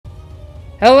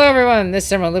Hello everyone,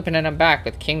 this is Lupin and I'm back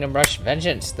with Kingdom Rush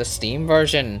Vengeance, the Steam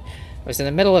version. I was in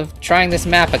the middle of trying this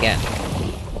map again.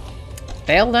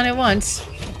 Failed on it once.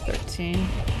 13.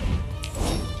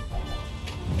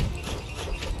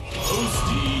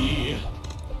 Toasty.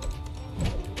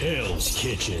 Hell's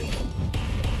Kitchen.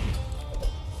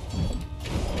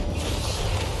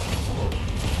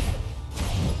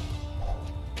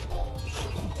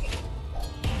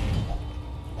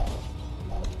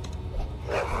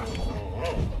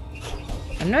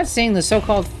 I'm not seeing the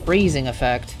so-called freezing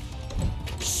effect.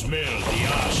 Smell the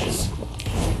ashes.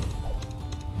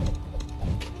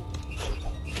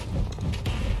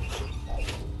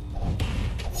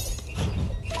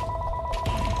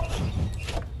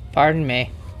 Pardon me.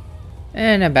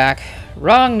 And I'm back.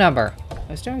 Wrong number.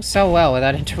 I was doing so well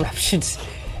without interruptions.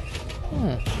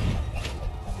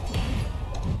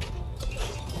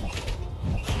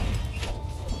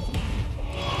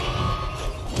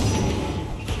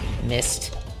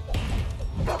 Missed.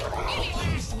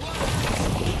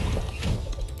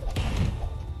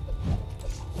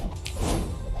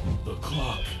 The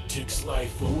clock ticks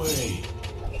life away.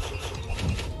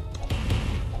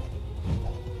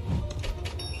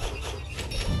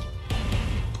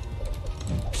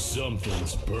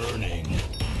 Something's burning.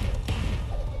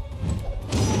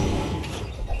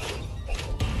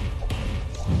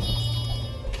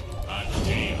 God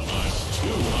damn, I'm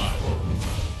too hot.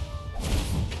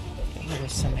 Get rid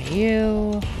of some of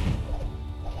you.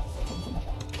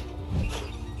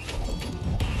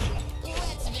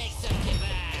 Let's make some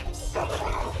kebabs.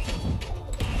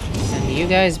 Send you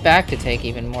guys back to take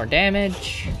even more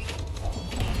damage.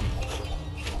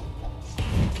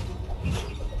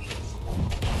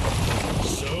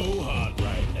 So hot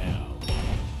right now.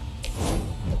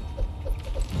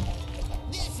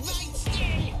 This might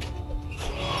sting.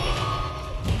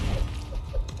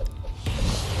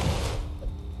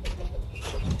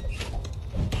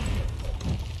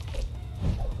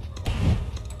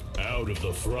 Out of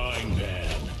the frying pan.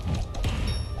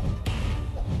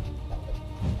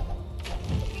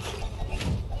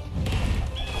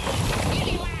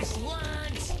 Any last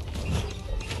words?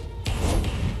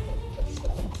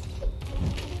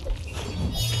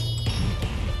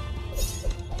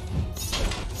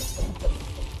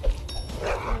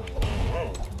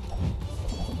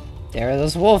 There are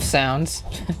those wolf sounds.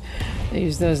 They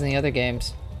use those in the other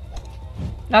games.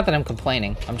 Not that I'm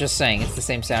complaining. I'm just saying it's the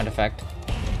same sound effect.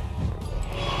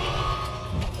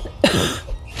 Get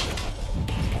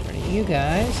rid of you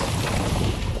guys.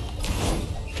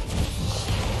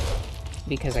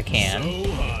 Because I can.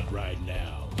 So hot right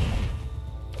now.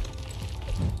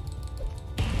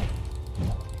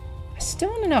 I still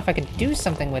want to know if I could do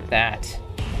something with that.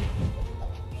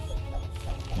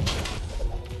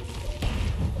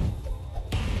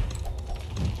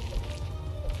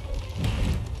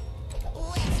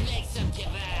 Let's make some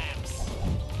kebabs.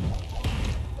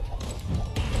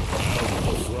 Out of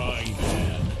the frying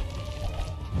pan.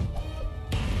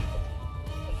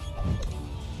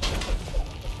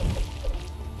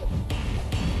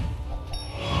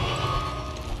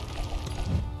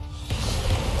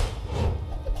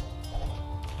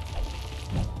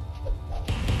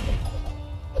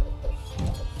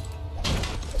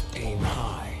 Aim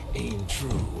high, aim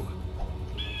true.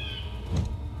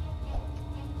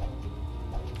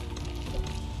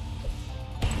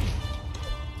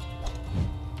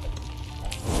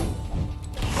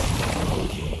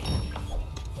 Okay.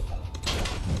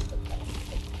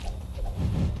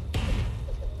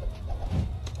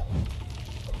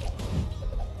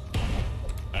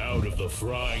 Out of the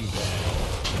frying pan.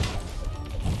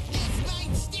 This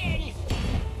might sting.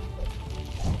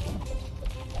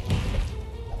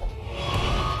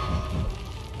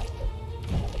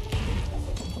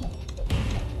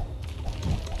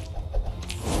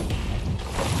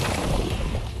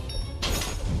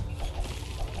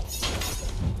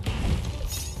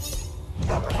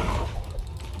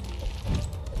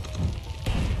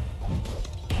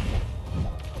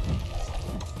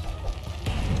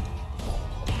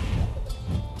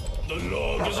 The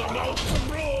log is about to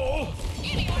blow.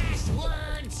 Any last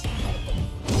words?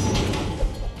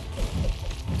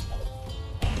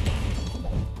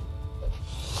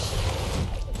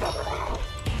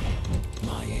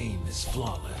 My aim is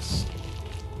flawless.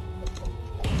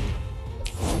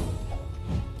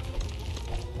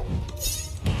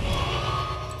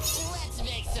 Let's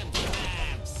make some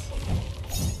kebabs.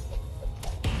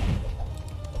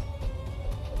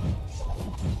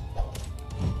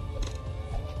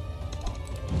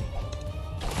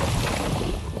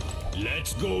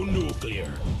 Let's go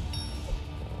nuclear.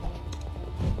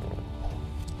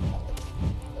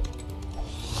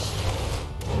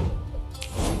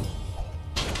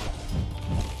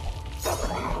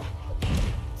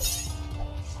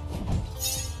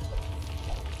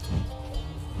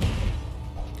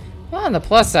 On the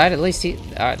plus side, at least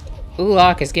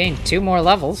Oloch has gained 2 more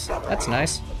levels. That's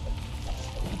nice.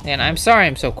 And I'm sorry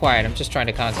I'm so quiet. I'm just trying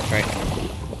to concentrate.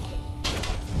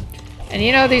 And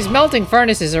you know, these melting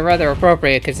furnaces are rather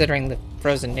appropriate considering the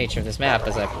frozen nature of this map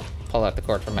as I pull out the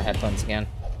cord from my headphones again.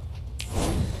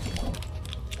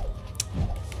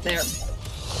 There.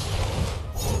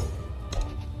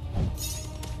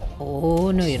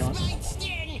 Oh, no you don't.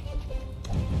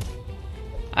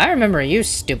 I remember you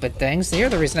stupid things. You're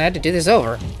the reason I had to do this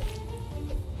over.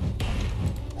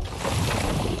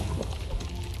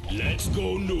 Let's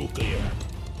go nuclear.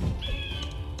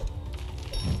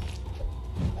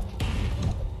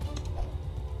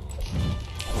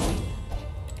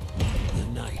 The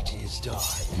night is dark.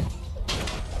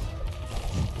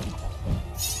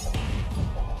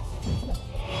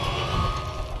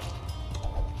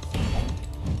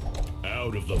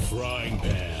 Out of the frying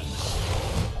pan.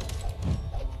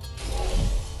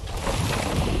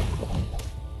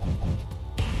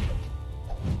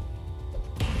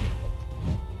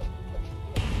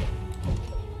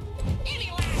 Any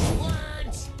last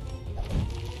words?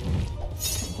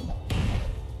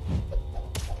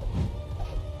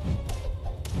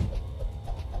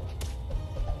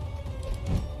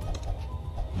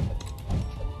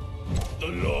 The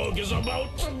log is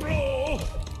about to blow.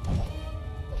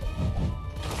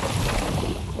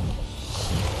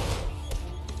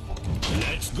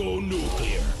 Let's go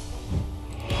nuclear.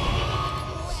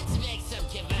 Let's make some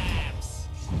kebabs.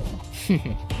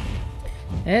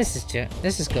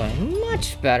 This is going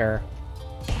much better.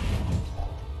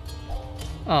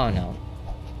 Oh no.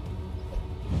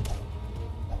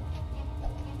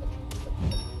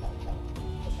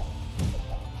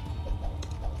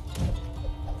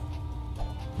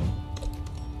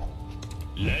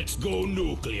 Let's go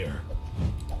nuclear.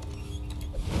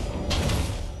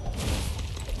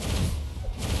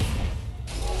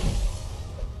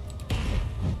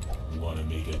 Wanna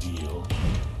make a deal?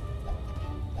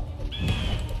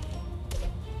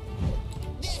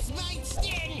 This might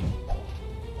sting.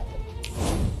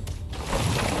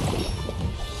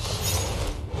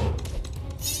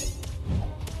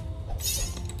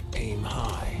 Aim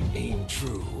high, aim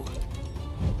true.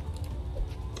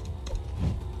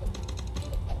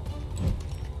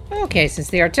 Okay, since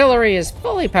the artillery is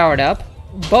fully powered up,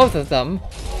 both of them,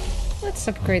 let's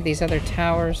upgrade these other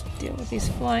towers to deal with these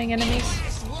flying enemies.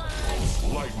 Last words.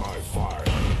 Light my fire.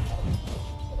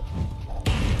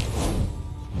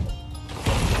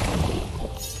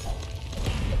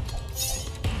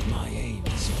 My aim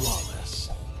is flawless.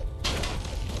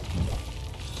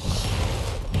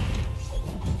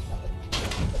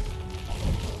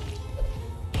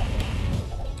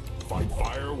 Fight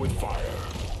fire with fire.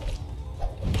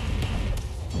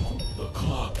 The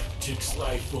clock ticks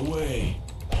life away.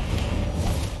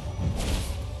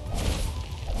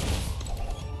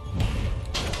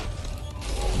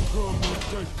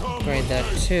 Upgrade that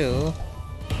too.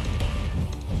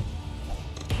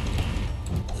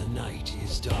 The night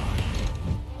is dark.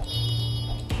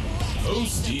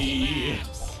 Toasty.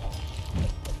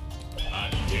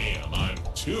 Hot damn, I'm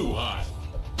too hot.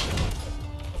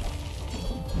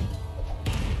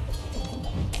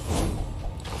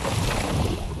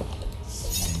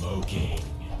 Smoking.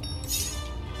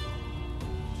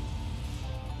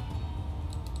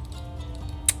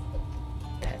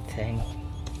 That thing.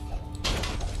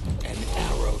 An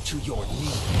arrow to your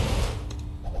knee.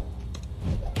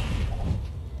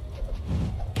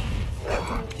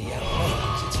 The arrow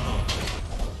finds its mark.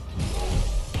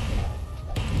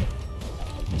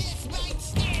 This might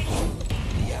sting.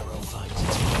 The arrow finds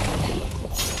its mark.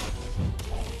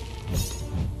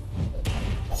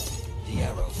 The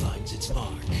arrow finds its mark.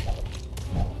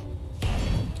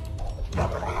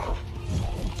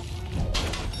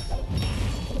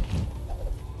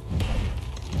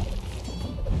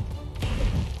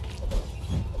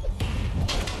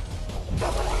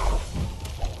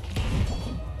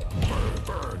 Burn,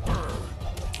 burn, burn.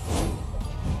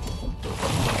 The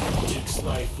clock ticks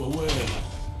life away.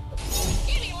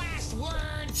 Any last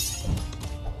words?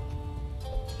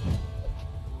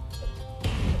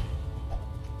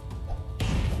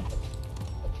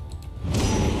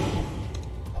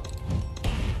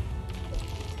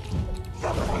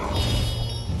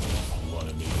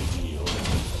 Wanna make a deal?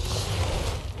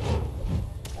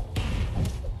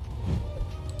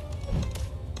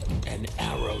 An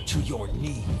arrow to your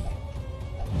knee.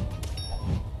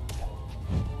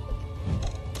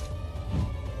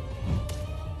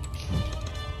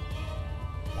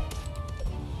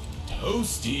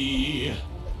 Toasty.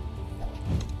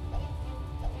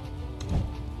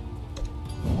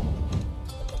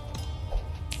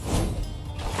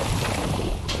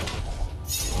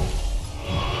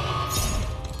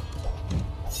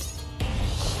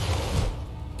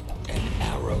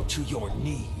 to your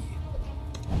knee.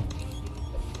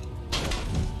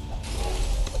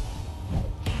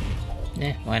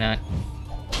 Why not?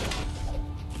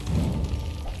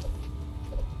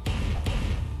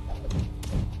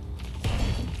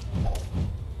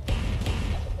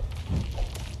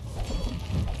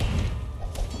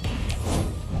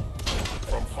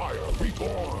 From fire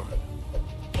reborn.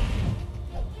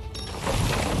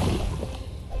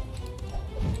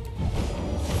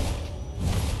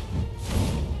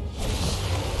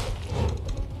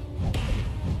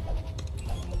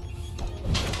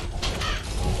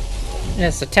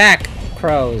 Yes, attack,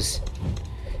 crows.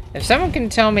 If someone can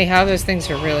tell me how those things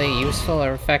are really useful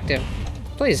or effective,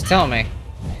 please tell me.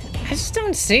 I just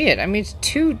don't see it. I mean, it's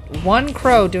one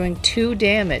crow doing 2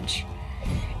 damage.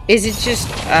 Is it just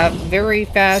a very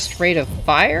fast rate of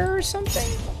fire or something?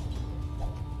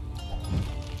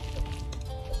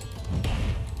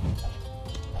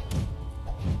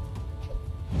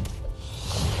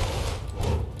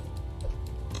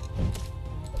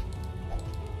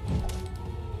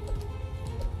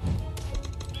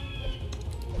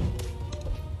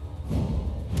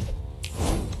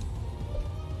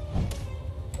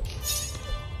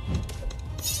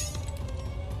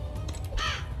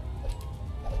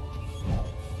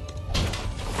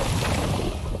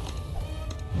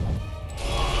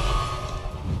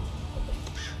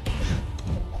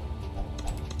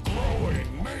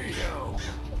 Growing mayhem.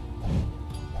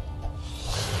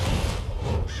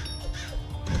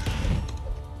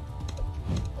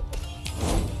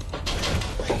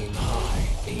 Aim high,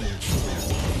 aim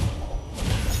true.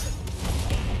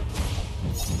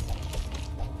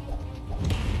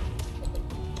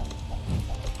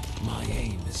 My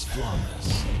aim is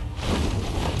flawless.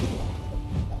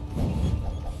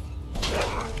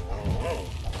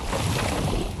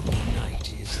 The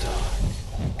night is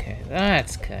dark. Okay,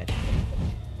 that's good.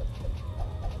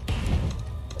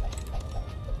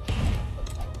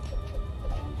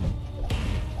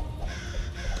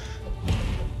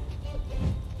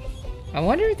 I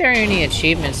wonder if there are any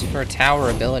achievements for tower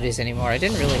abilities anymore. I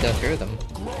didn't really go through them.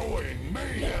 Growing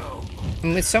mayhem.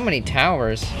 And with so many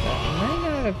towers, that might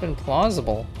not have been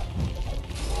plausible.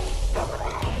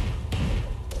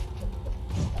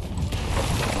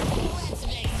 Let's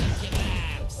make some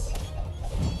kebabs.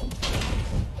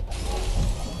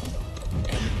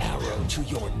 An arrow to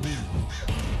your knee.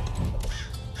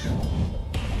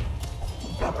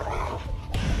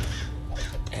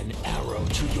 An arrow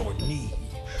to your knee.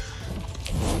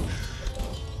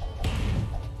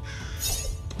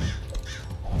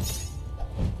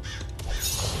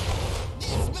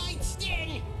 This might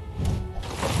sting.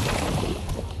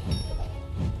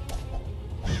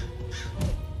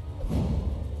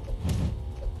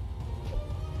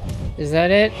 Is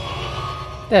that it?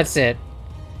 That's it.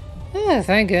 Ah,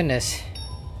 thank goodness.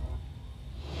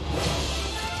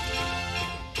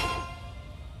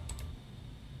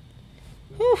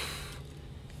 Whew.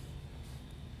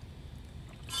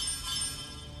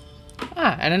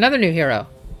 Ah, and another new hero.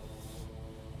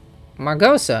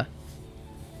 Margosa.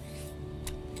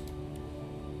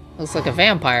 Looks like a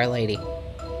vampire lady.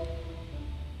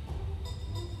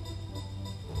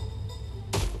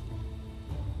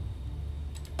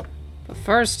 But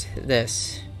first,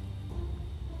 this.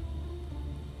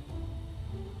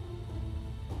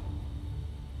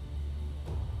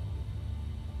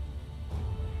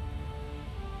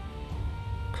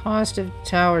 Cost of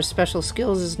tower's special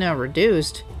skills is now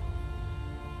reduced.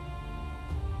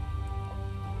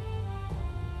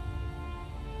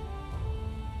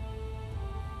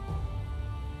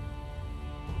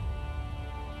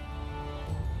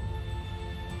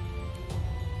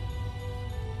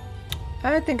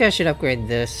 I think I should upgrade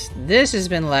this. This has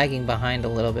been lagging behind a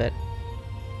little bit.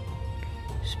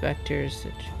 Specters.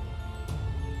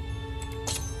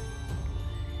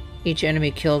 Each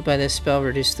enemy killed by this spell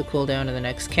reduces the cooldown of the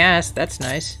next cast. That's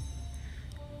nice.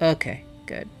 Okay,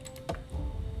 good.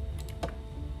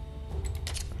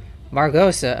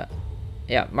 Margosa.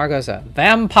 Yeah, Margosa.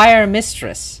 Vampire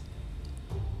Mistress.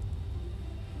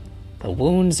 The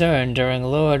wounds earned during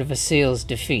Lord Vasil's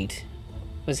defeat.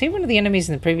 Was he one of the enemies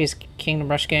in the previous Kingdom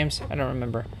Rush games? I don't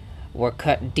remember. Were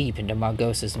cut deep into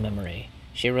Margosa's memory.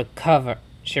 She recovered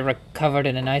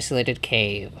in an isolated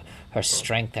cave, her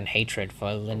strength and hatred for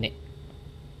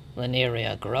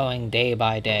Lineria growing day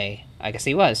by day. I guess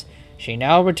he was. She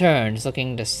now returns,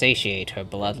 looking to satiate her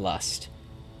bloodlust.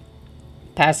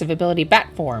 Passive ability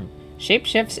Bat Form.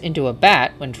 Shapeshifts into a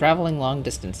bat when traveling long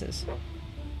distances.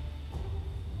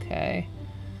 Okay.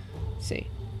 Let's see.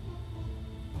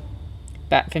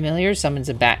 Bat Familiar summons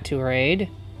a bat to her aid.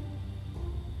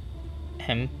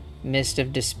 Mist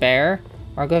of Despair.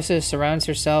 Margosa surrounds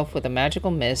herself with a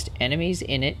magical mist. Enemies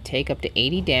in it take up to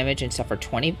 80 damage and suffer a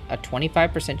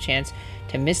 25% chance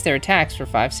to miss their attacks for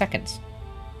 5 seconds.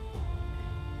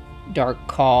 Dark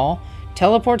Call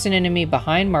teleports an enemy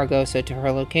behind Margosa to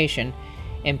her location,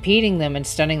 impeding them and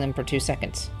stunning them for 2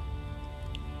 seconds.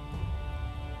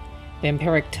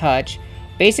 Vampiric Touch.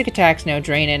 Basic attacks now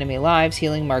drain enemy lives,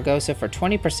 healing Margosa for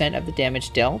 20% of the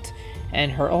damage dealt,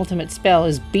 and her ultimate spell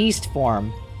is Beast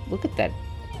Form. Look at that.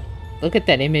 Look at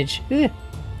that image. Ugh.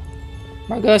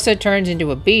 Margosa turns into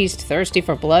a beast, thirsty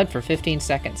for blood for 15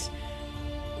 seconds.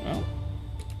 Well.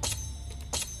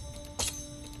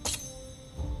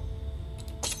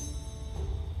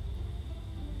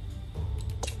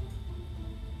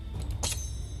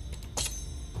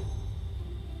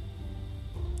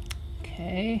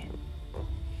 Okay.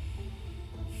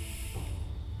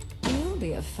 It'll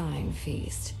be a fine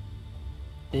feast.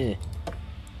 Ugh.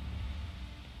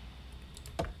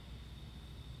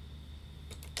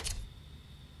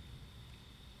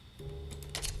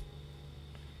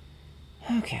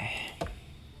 Okay.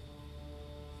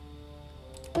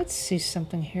 Let's see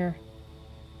something here.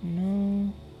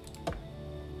 No.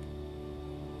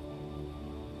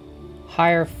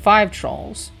 Hire 5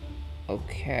 trolls.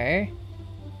 Okay.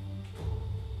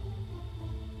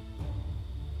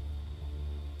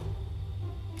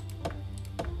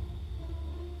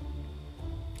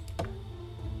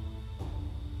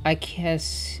 I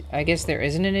guess there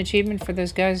isn't an achievement for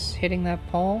those guys hitting that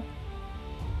pole.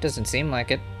 Doesn't seem like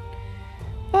it.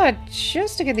 But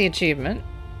just to get the achievement.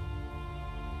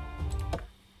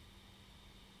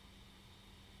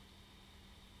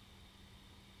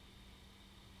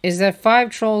 Is that 5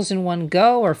 trolls in one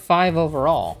go or 5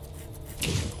 overall?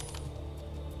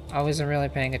 I wasn't really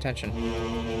paying attention.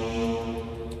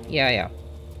 Yeah.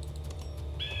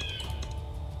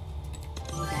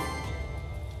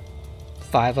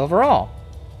 5 overall.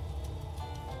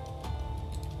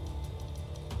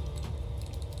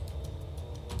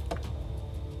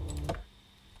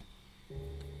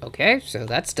 Okay, so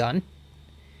that's done.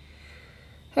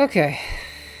 Okay.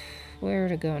 Where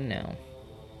to go now?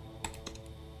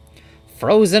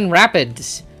 Frozen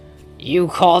Rapids! You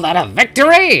call that a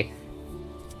victory?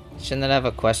 Shouldn't that have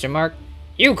a question mark?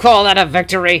 You call that a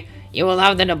victory? You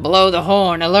allow them to blow the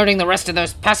horn, alerting the rest of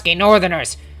those pesky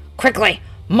northerners. Quickly,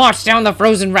 march down the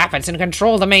frozen rapids and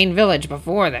control the main village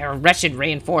before their wretched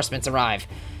reinforcements arrive.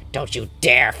 Don't you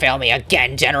dare fail me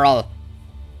again, General!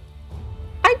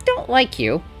 I don't like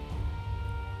you.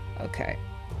 Okay,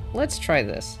 let's try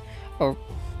this. Or,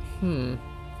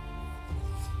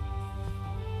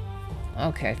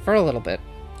 okay, for a little bit.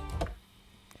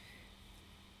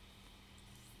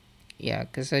 Yeah,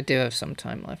 because I do have some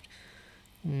time left.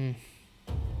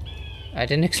 I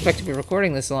didn't expect to be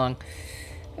recording this long.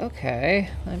 Okay,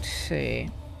 let's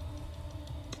see.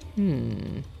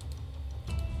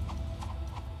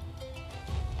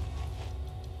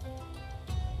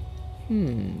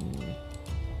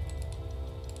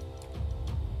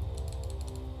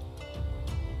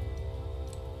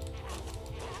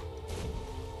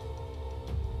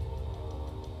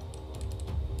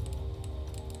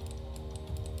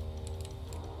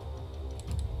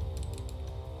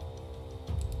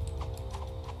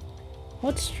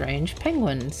 What strange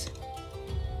penguins?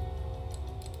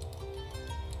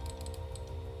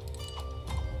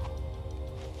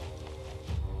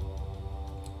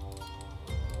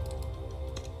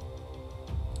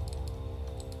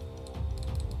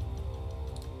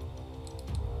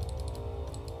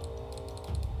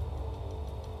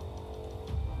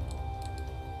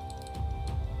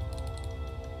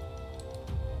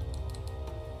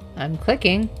 I'm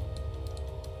clicking.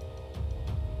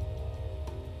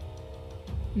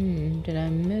 Did I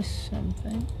miss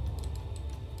something?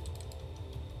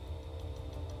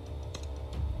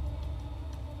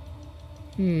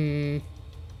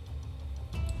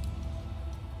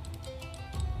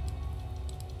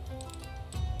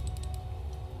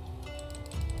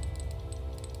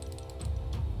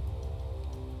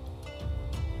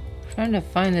 Trying to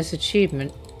find this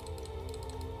achievement.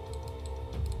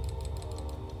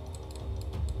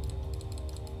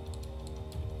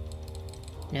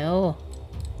 No.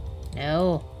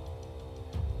 No.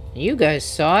 You guys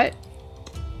saw it.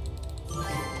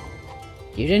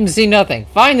 You didn't see nothing.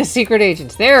 Find the secret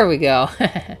agents. There we go.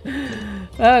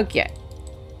 Okay.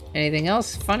 Anything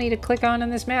else funny to click on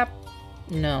this map?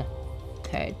 No.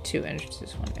 Okay, 2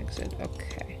 entrances, 1 exit.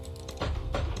 Okay.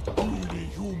 Greedy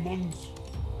humans.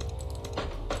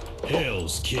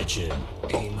 Hell's Kitchen.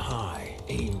 Aim high,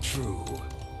 aim true.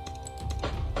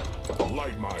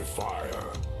 Light my fire.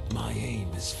 My aim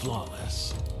is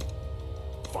flawless.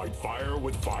 Fight fire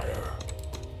with fire.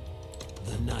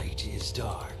 The night is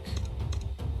dark.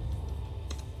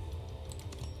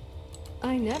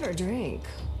 I never drink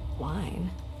wine.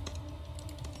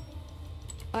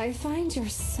 I find your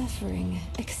suffering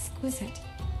exquisite.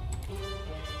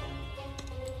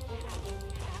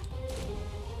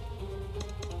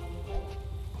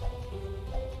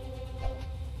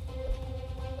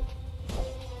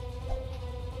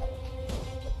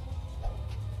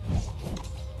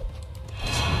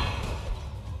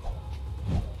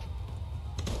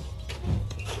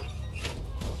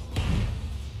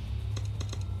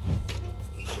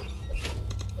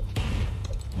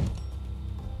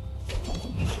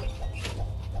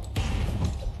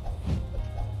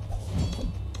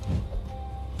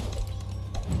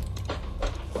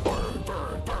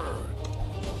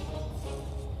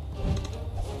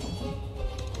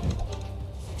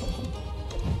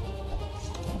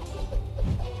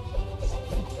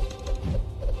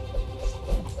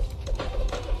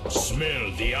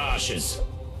 Smell the ashes.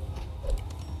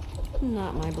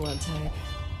 Not my blood type.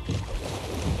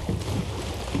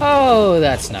 Oh,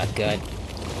 that's not good.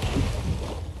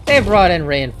 They brought in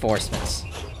reinforcements.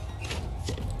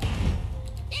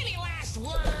 Any last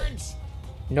words?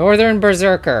 Northern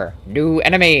Berserker, new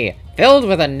enemy, filled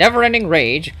with a never-ending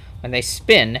rage. When they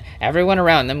spin, everyone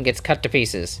around them gets cut to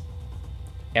pieces.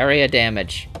 Area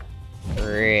damage.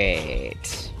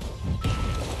 Great.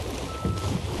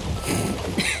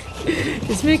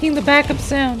 It's making the backup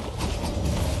sound.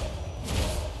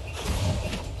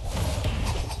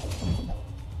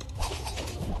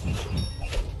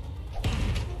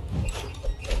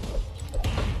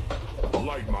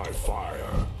 Light my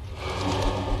fire.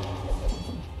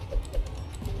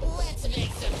 Let's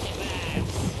make some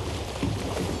kebabs.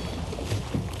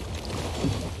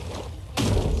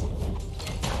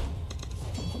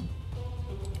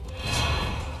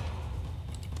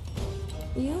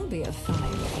 You'll be a fine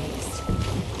feast.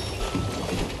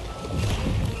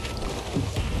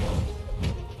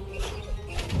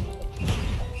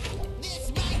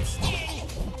 This might sting.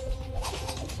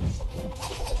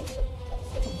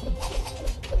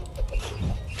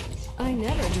 I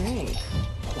never drink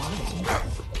wine.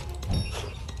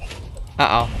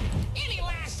 Uh-oh. Any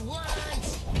last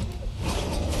words?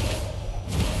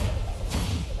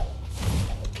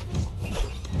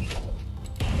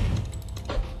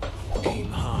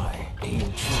 Aim high,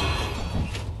 aim true.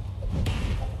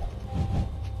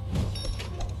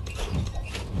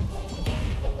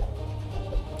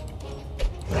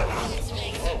 Let's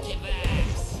make some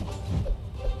kebabs.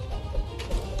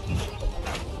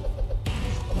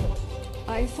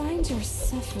 I find your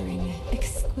suffering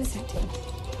exquisite.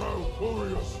 How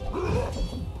glorious.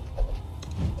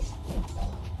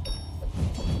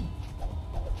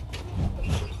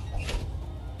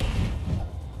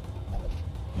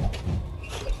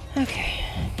 Okay.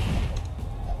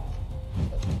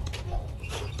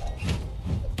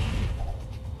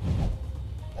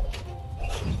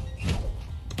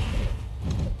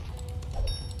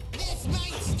 This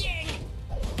might sting.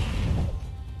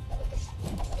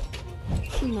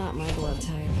 Not my blood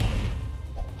type.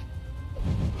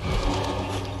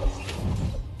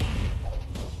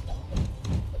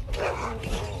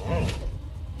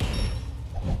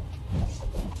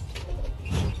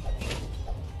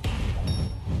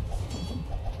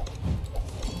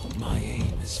 My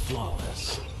aim is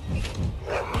flawless.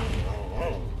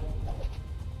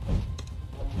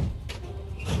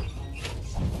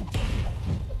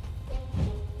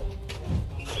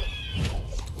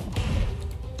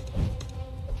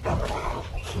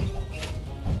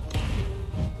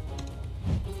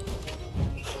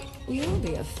 You'll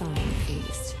be a fine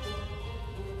feast.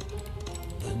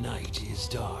 The night is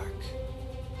dark.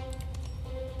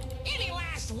 Any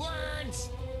last words?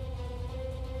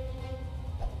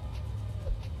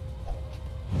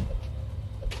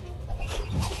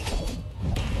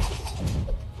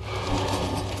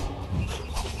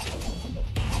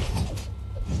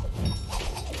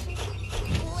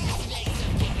 Let's make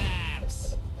some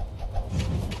kebabs.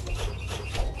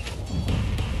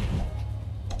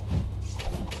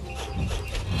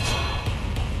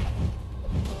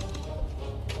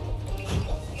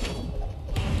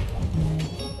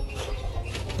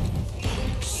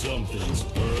 Something's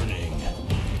burning.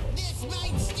 This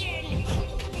might sting.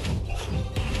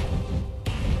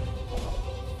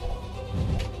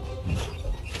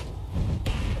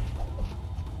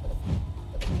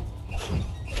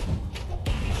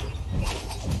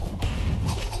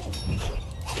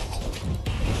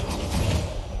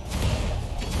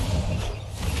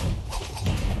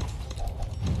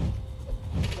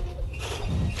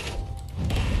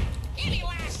 Any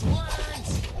last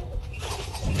words?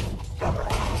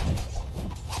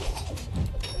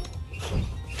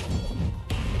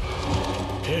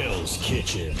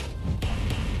 kitchen.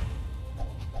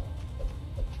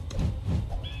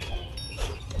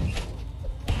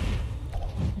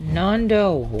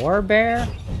 Nondo Warbear?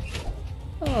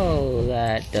 Oh,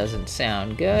 that doesn't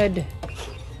sound good.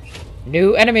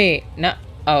 New enemy! No,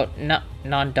 oh, no,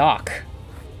 non-doc.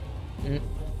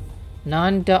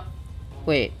 Non-doc.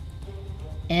 Wait.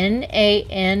 N-A-N-O-Q?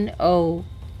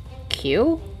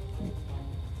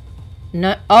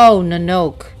 No, oh,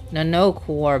 Nanoke. Nanoke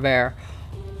Warbear.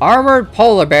 Armored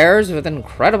polar bears with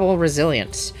incredible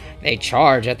resilience. They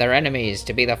charge at their enemies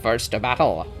to be the first to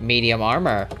battle. Medium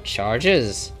armor.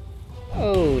 Charges.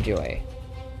 Oh, joy.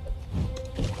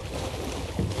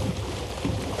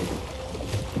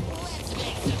 Let's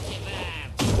make some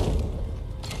kebabs.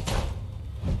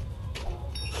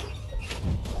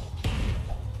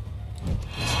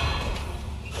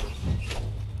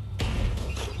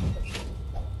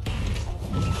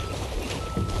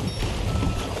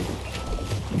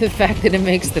 The fact that it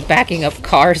makes the backing up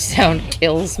car sound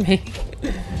kills me.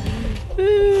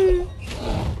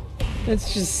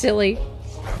 That's just silly.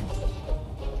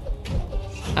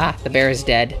 Ah, the bear is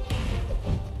dead.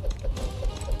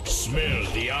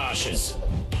 Smell the ashes.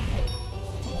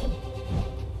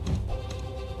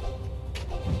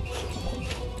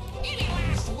 Any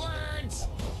last words?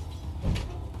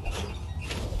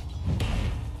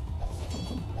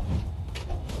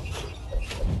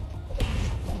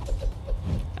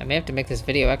 I may have to make this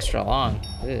video extra long.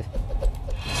 Ugh.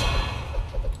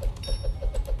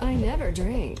 I never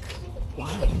drink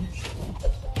wine.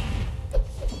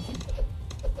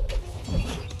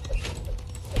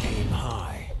 Aim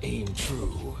high, aim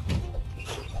true.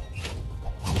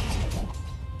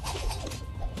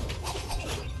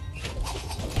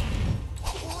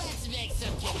 Let's make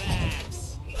some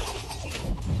kebabs.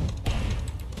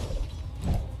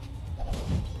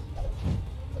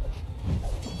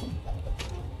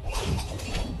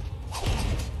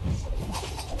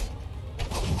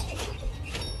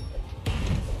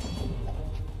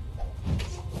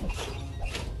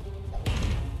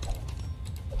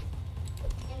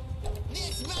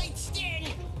 This might sting.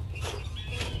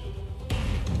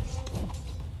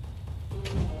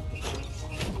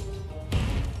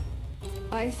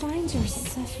 I find your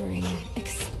suffering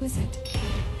exquisite.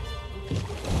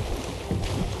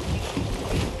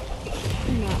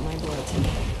 Not my blood.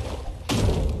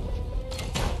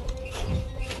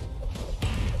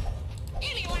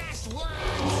 Any last words?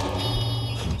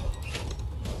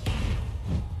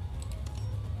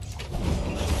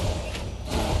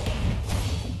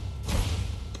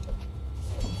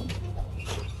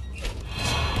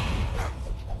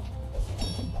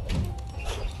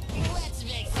 Let's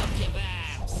make some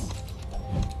kebabs.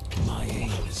 My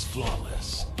aim is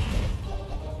flawless.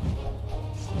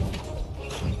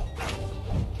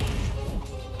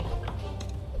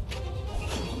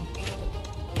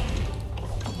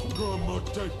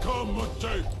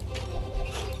 Kamate!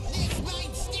 This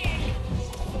might sting.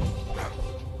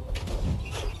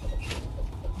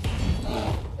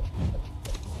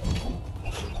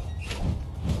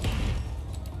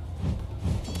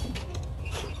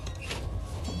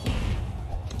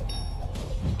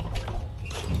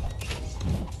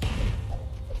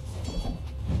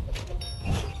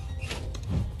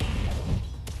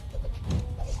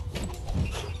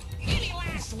 Any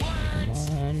last words?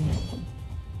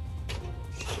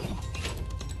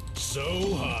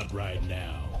 So hot right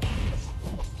now.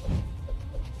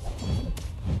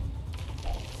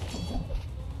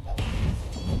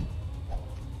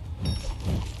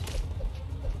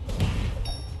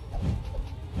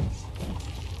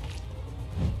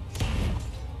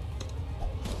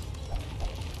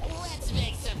 Let's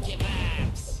make some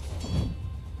kebabs.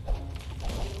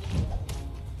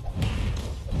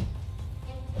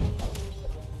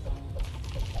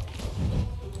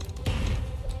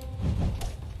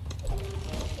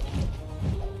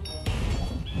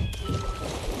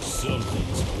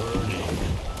 Something's burning.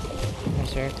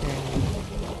 That's right there.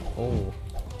 Oh.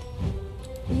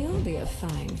 You'll be a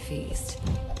fine feast.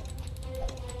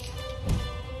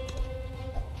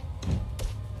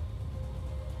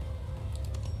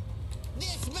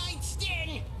 This might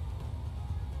sting.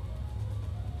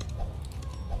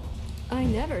 I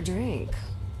never drink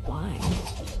wine.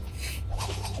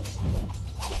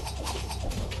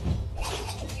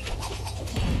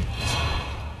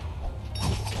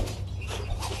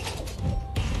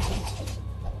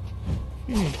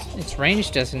 Its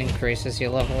range doesn't increase as you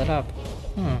level it up.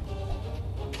 Hmm.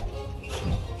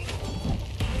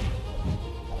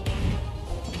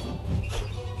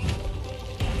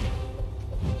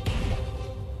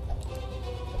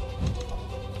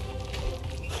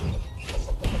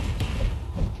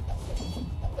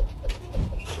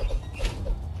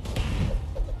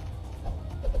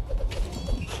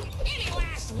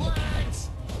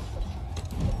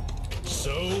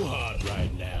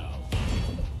 right now.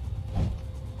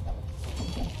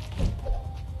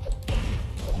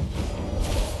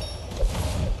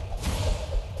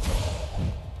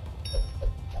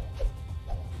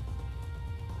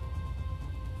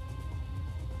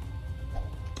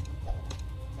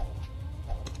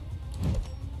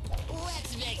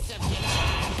 Let's make some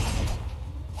kebabs.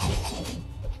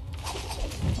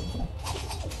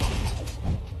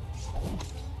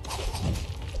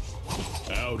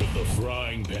 Out of the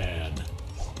frying pan.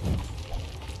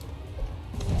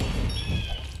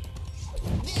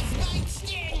 This might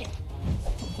sting.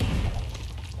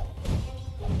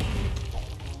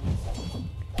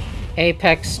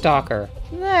 Apex Stalker.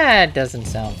 That doesn't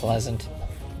sound pleasant.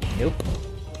 Nope.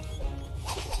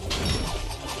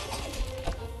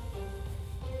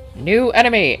 New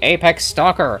enemy, Apex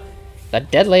Stalker. The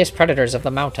deadliest predators of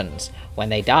the mountains. When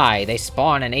they die, they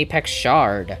spawn an Apex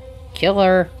Shard.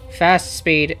 Killer, fast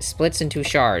speed, splits into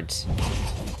shards.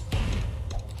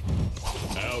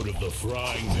 Out of the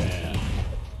frying pan.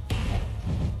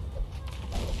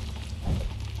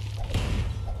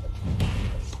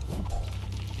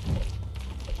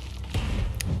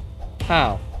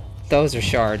 Oh, those are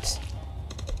shards.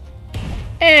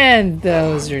 And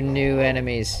those are new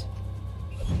enemies.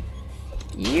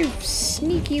 You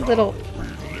sneaky little... We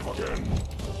live again.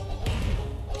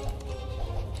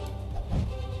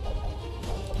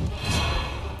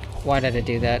 Why did I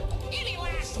do that? Any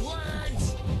last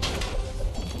words?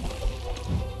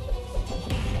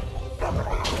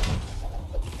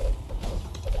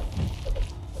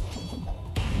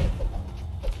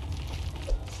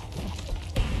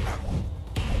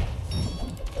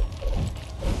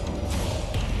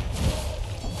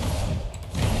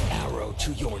 Arrow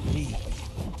to your knee.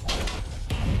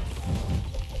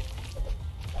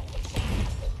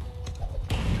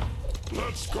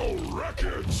 Let's go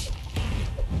wreckage.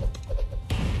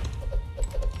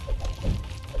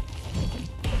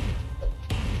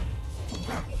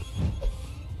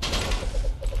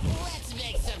 Let's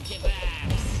make some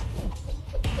kebabs.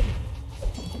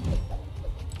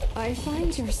 I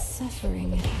find your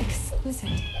suffering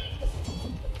exquisite.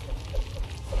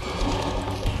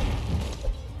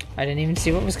 I didn't even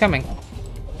see what was coming.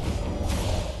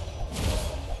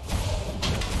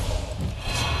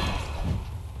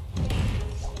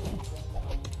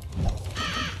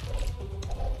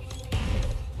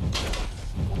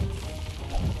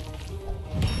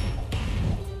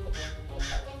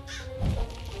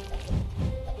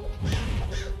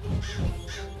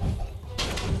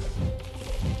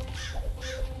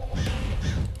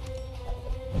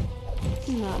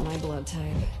 Not my blood type.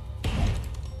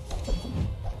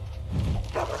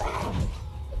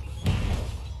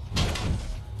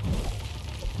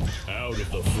 Out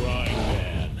of the frying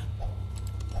pan.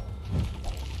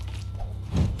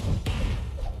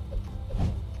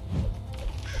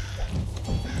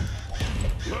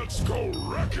 Let's go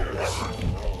wreckage.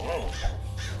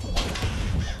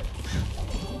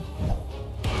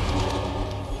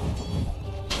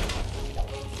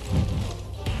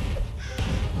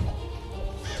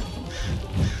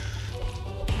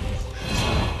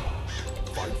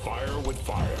 Fight fire with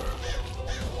fire.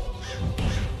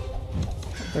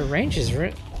 The range is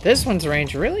this one's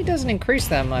range really doesn't increase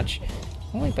that much.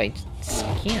 Only by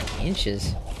scant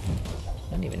inches.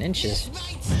 Not even inches.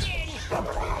 Might sting.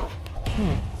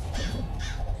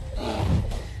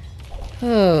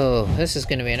 Oh, this is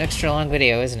gonna be an extra long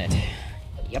video, isn't it?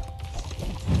 Yep.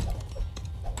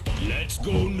 Let's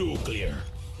go nuclear.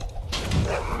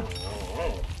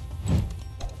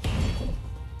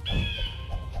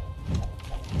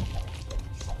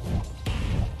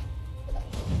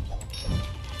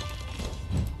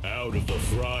 Out of the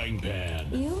frying pan.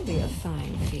 You'll be a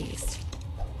fine feast.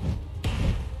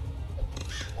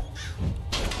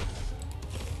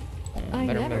 I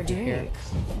better never move to here. drink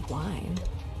wine.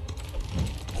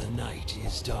 The night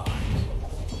is dark.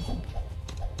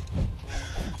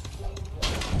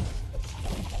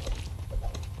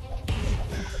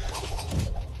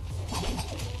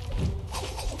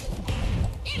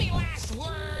 Any last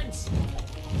words?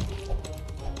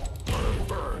 Burn,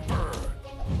 burn, burn.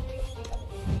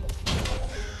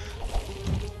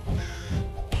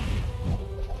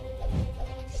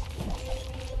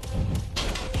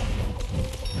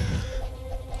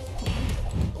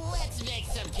 Let's make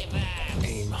some kebabs.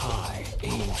 Aim high,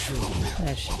 aim true.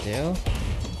 That should do.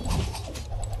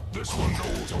 This one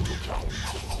knows how to count.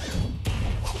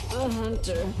 The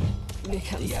hunter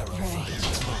becomes The arrow prey. finds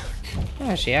its mark.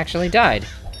 Oh, she actually died.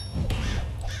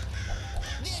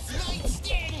 This might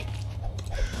sting.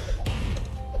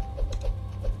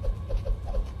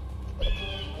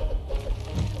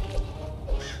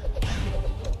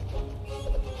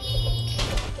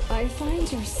 I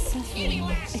find your suffering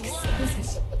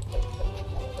exquisite.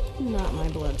 Not my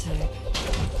blood type.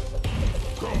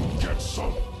 Come get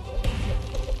some.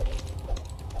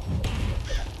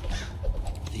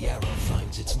 The arrow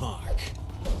finds its mark.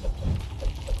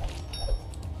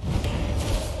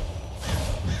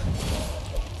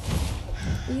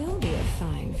 You'll be a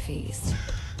fine feast.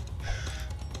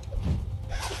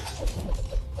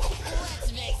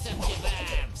 Let's make some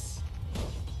kebabs.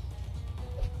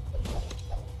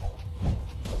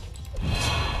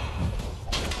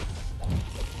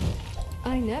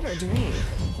 I never drink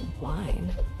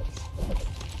wine.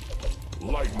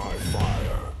 Light my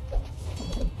fire.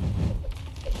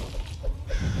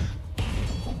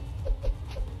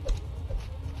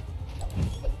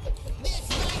 This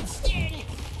might sting.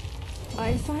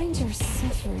 I find your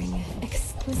suffering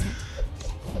exquisite.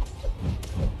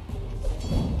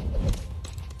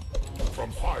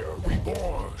 From fire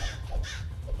reborn.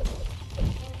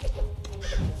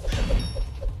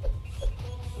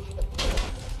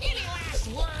 Any last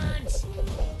words?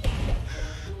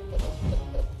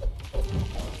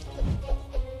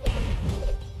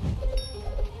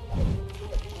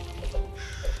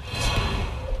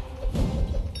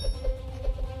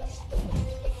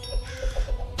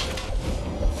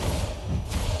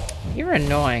 You're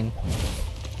annoying.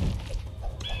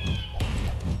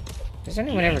 Has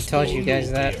anyone ever told you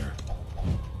guys that?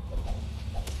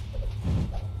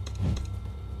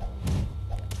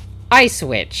 Ice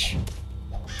Witch!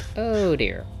 Oh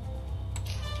dear.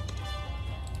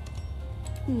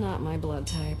 Not my blood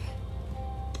type.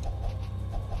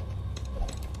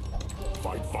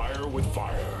 Fight fire with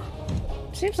fire.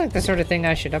 Seems like the sort of thing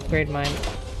I should upgrade my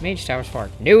mage towers for.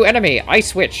 New enemy,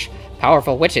 Ice Witch!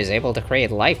 Powerful witches able to create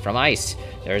life from ice.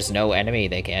 There's no enemy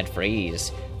they can't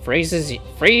freeze.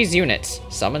 Freeze units.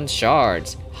 Summons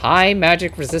shards. High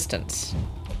magic resistance.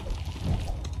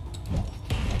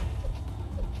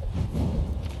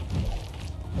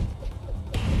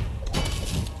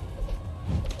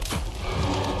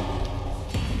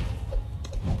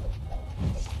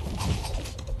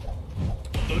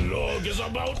 The log is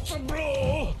about to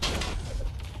blow.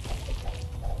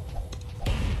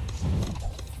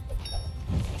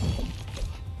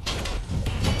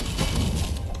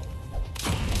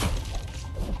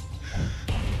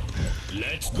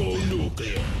 Let's go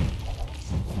nuclear.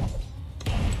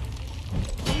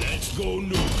 Let's go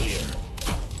nuclear.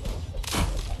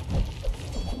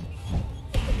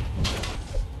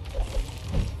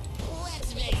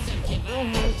 Let's make some The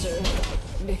kebabs.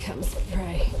 hunter becomes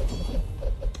prey.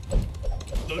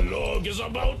 The log is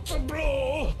about to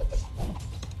blow.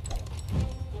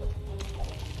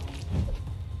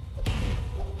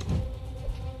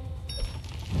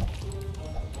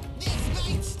 This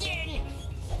might sting.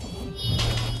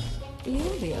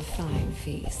 You'll be a fine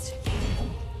feast.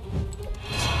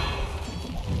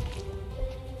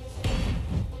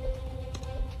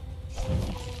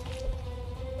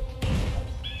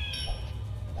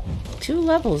 Two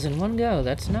levels in one go,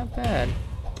 that's not bad.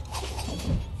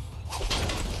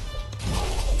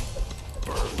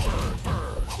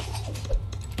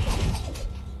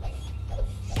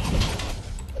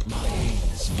 My aim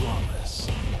is flawless.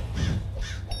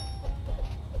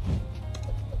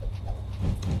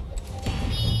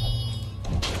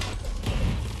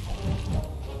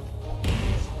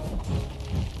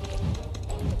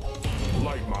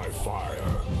 Light my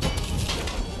fire.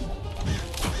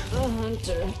 The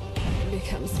hunter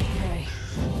becomes prey.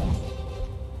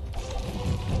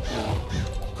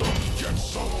 Come get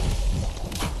some.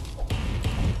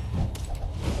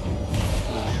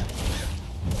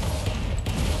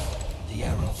 The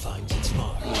arrow finds its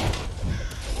mark.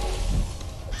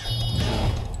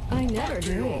 I never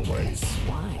to your drink place.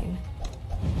 wine.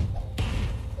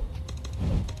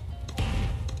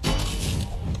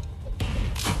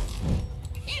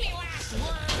 Any last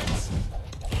words?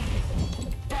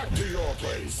 Back to your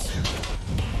place.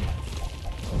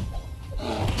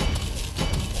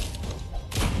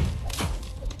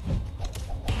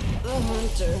 The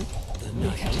hunter The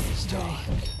night becomes is prey. dark.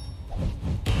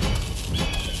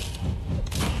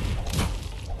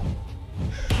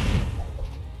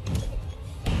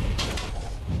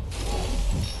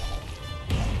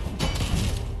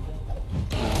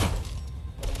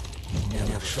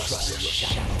 Never trust your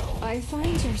shadow. I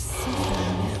find your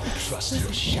suffering Never trust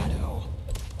your shadow.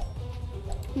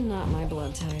 not my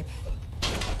blood type.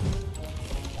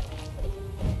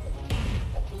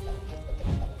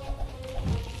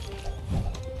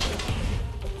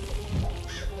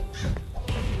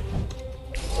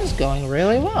 This is going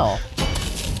really well.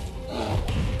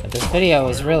 But this video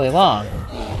is really long.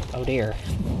 Oh dear.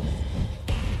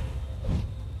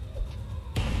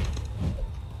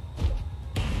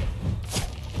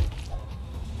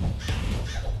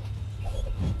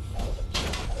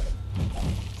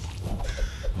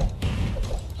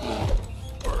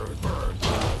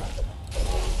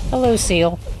 Hello,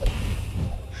 seal.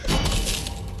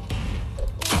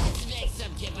 Let's make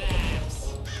some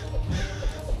kebabs.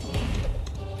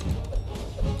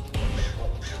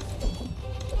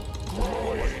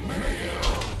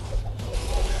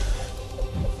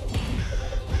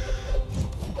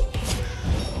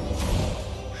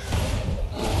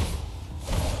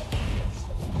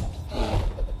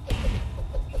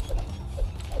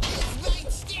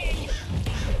 Might sting.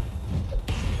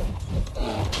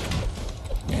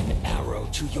 An arrow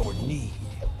to your knee.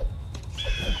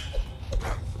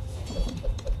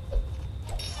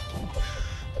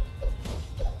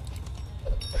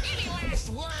 Any last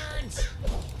words?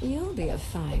 You'll be a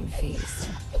fine feast.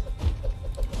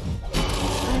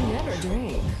 I never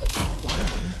drink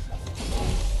wine.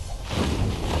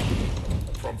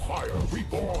 From fire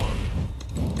reborn.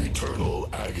 Eternal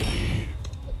agony.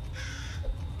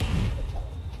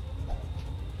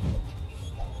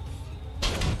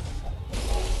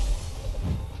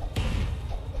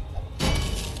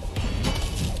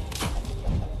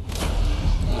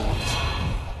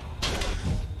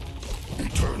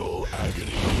 Eternal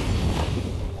agony.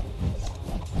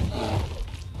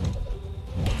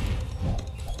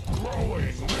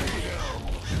 Growing mayhem.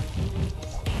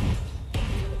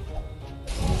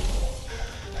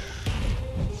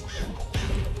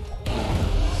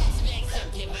 Let's make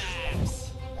some kebabs.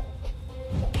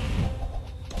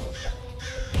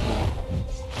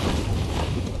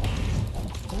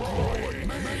 Growing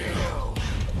mayhem.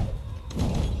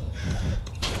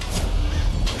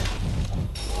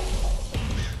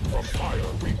 From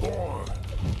fire reborn.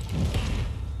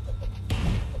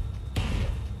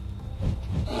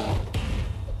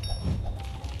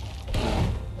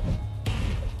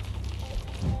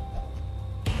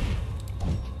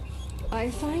 I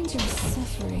find your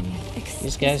suffering exquisite.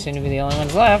 These guys seem to be the only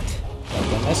ones left. Thank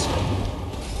goodness.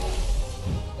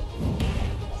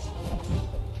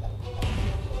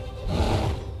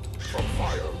 From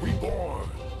fire reborn.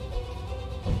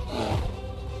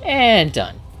 And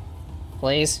done.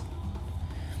 Please.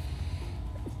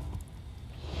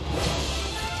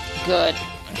 Good.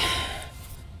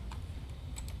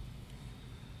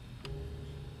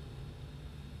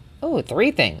 Oh,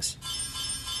 3 things.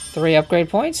 3 upgrade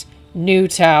points. New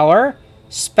tower.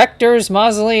 Specters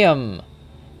Mausoleum.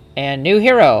 And new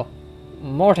hero.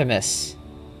 Mortemis.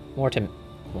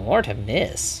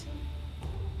 Mortemis?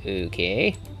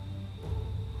 Okay.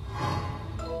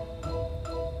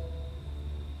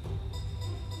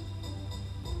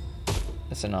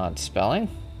 That's an odd spelling.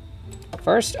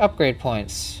 First, upgrade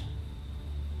points.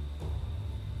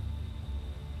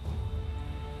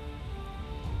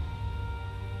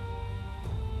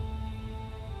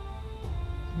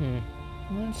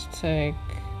 Let's take...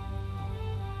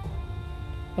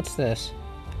 What's this?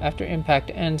 After impact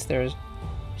ends, there's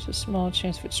a small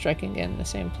chance of it striking again in the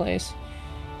same place.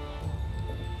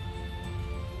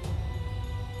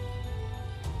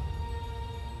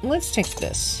 Let's take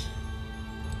this.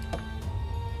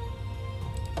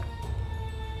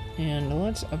 And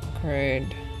let's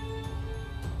upgrade...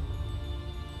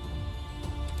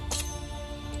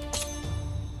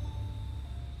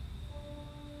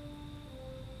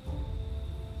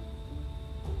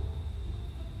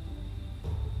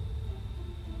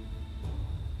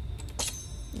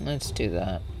 Let's do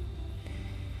that.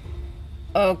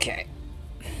 Okay.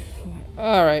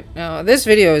 Alright, now this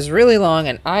video is really long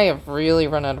and I have really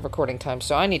run out of recording time,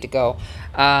 so I need to go.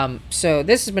 So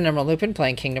this has been Emerald Lupin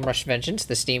playing Kingdom Rush Vengeance,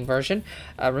 the Steam version.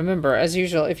 Remember, as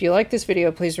usual, if you like this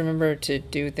video, please remember to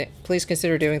please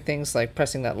consider doing things like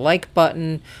pressing that like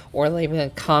button, or leaving a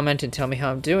comment and tell me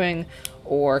how I'm doing,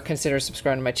 or consider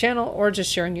subscribing to my channel, or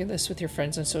just sharing this with your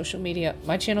friends on social media.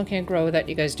 My channel can't grow without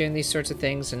you guys doing these sorts of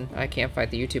things, and I can't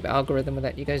fight the YouTube algorithm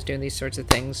without you guys doing these sorts of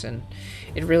things, and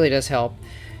it really does help.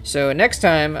 So next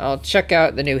time, I'll check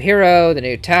out the new hero, the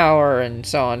new tower, and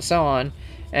so on,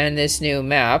 and this new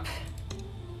map,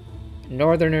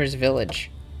 Northerners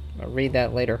Village. I'll read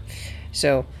that later.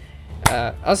 So,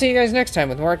 I'll see you guys next time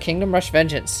with more Kingdom Rush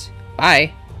Vengeance.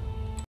 Bye!